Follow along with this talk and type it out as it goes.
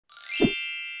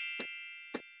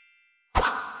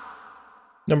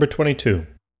Number 22.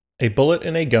 A bullet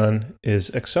in a gun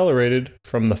is accelerated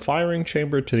from the firing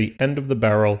chamber to the end of the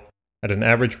barrel at an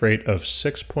average rate of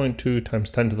 6.2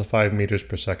 times 10 to the 5 meters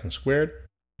per second squared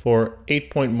for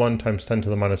 8.1 times 10 to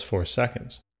the minus 4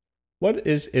 seconds. What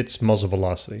is its muzzle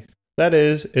velocity? That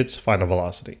is its final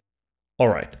velocity. All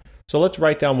right, so let's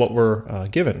write down what we're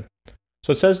given.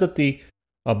 So it says that the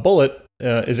bullet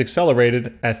is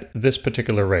accelerated at this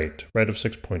particular rate, right, of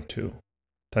 6.2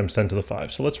 times 10 to the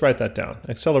 5. So let's write that down.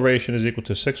 Acceleration is equal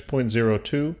to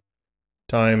 6.02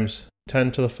 times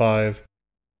 10 to the 5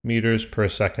 meters per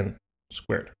second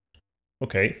squared.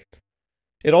 Okay.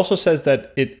 It also says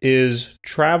that it is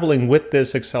traveling with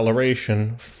this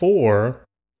acceleration for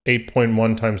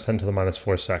 8.1 times 10 to the minus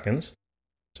 4 seconds.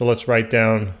 So let's write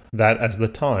down that as the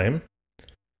time.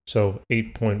 So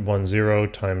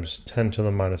 8.10 times 10 to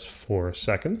the minus 4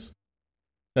 seconds.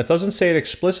 That doesn't say it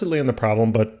explicitly in the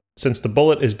problem, but since the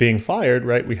bullet is being fired,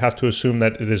 right, we have to assume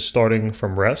that it is starting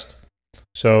from rest.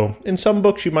 So in some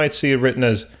books, you might see it written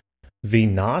as V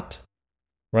naught,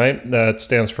 right? That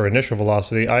stands for initial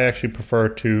velocity. I actually prefer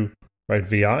to write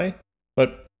VI,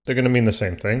 but they're going to mean the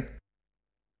same thing.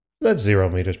 That's 0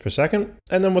 meters per second.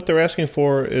 And then what they're asking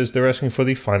for is they're asking for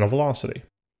the final velocity.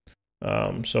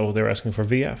 So they're asking for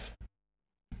VF.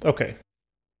 Okay.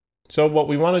 So what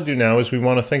we want to do now is we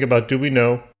want to think about, do we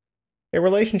know a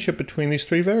relationship between these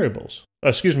three variables?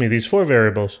 These four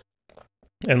variables.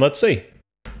 And let's see.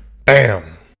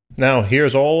 Bam! Now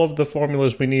here's all of the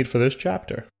formulas we need for this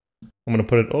chapter. I'm going to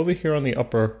put it over here on the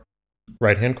upper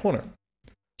right-hand corner.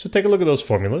 So take a look at those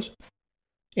formulas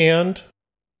and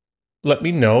let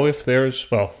me know if there's,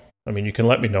 well, I mean, you can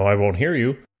let me know, I won't hear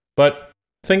you, but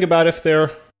think about if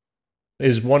there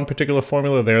is one particular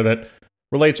formula there that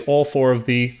relates all four of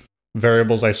the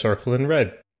variables I circle in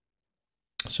red.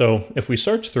 So if we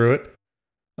search through it,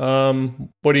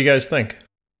 what do you guys think?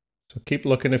 So keep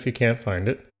looking if you can't find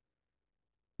it.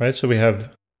 Right, so we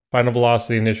have final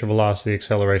velocity, initial velocity,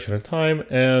 acceleration, and time,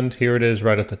 and here it is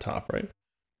right at the top, right?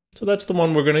 So that's the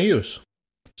one we're going to use.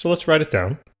 So let's write it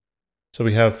down. So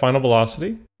we have final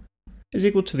velocity is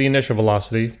equal to the initial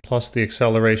velocity plus the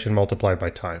acceleration multiplied by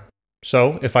time.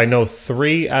 So if I know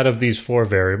 3 out of these 4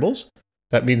 variables,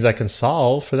 that means I can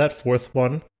solve for that fourth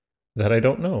one that I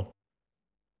don't know.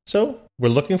 So we're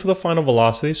looking for the final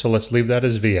velocity, so let's leave that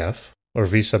as Vf, or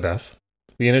V sub f.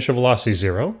 The initial velocity is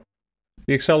 0.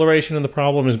 The acceleration in the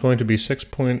problem is going to be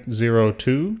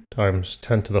 6.02 times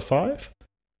 10 to the 5.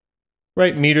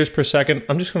 Right, meters per second.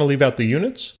 I'm just going to leave out the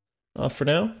units for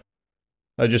now,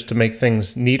 just to make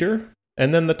things neater.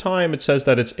 And then the time, it says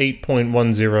that it's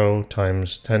 8.10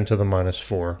 times 10 to the minus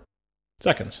 4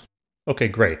 seconds. Okay,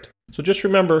 great. So just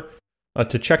remember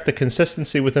to check the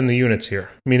consistency within the units here,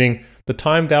 meaning the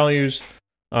time values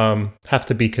have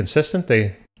to be consistent.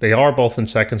 They are both in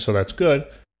seconds, so that's good.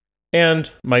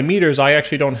 And my meters, I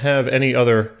actually don't have any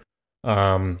other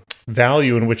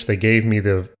value in which they gave me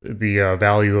the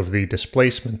value of the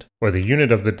displacement or the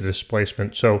unit of the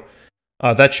displacement. So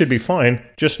that should be fine.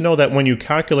 Just know that when you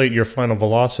calculate your final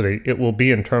velocity, it will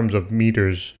be in terms of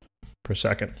meters per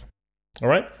second. All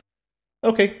right?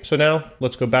 Okay, so now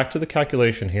let's go back to the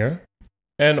calculation here.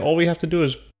 And all we have to do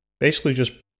is basically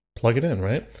just plug it in,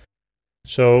 right?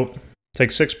 So take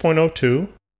 6.02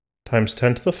 times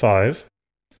 10 to the 5.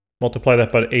 Multiply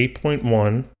that by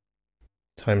 8.1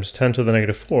 times 10 to the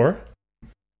negative 4.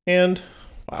 And,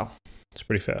 wow, it's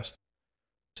pretty fast.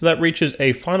 So that reaches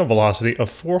a final velocity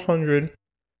of 400,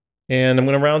 and I'm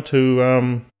going to round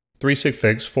to 3 sig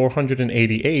figs,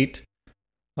 488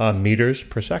 meters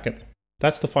per second.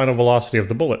 That's the final velocity of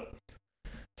the bullet.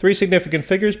 3 significant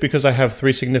figures because I have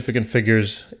 3 significant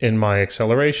figures in my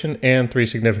acceleration and 3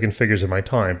 significant figures in my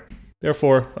time.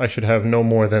 Therefore, I should have no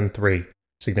more than 3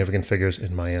 significant figures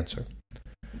in my answer.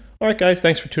 All right, guys,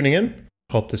 thanks for tuning in.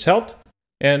 Hope this helped.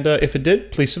 And if it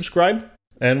did, please subscribe,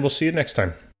 and we'll see you next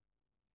time.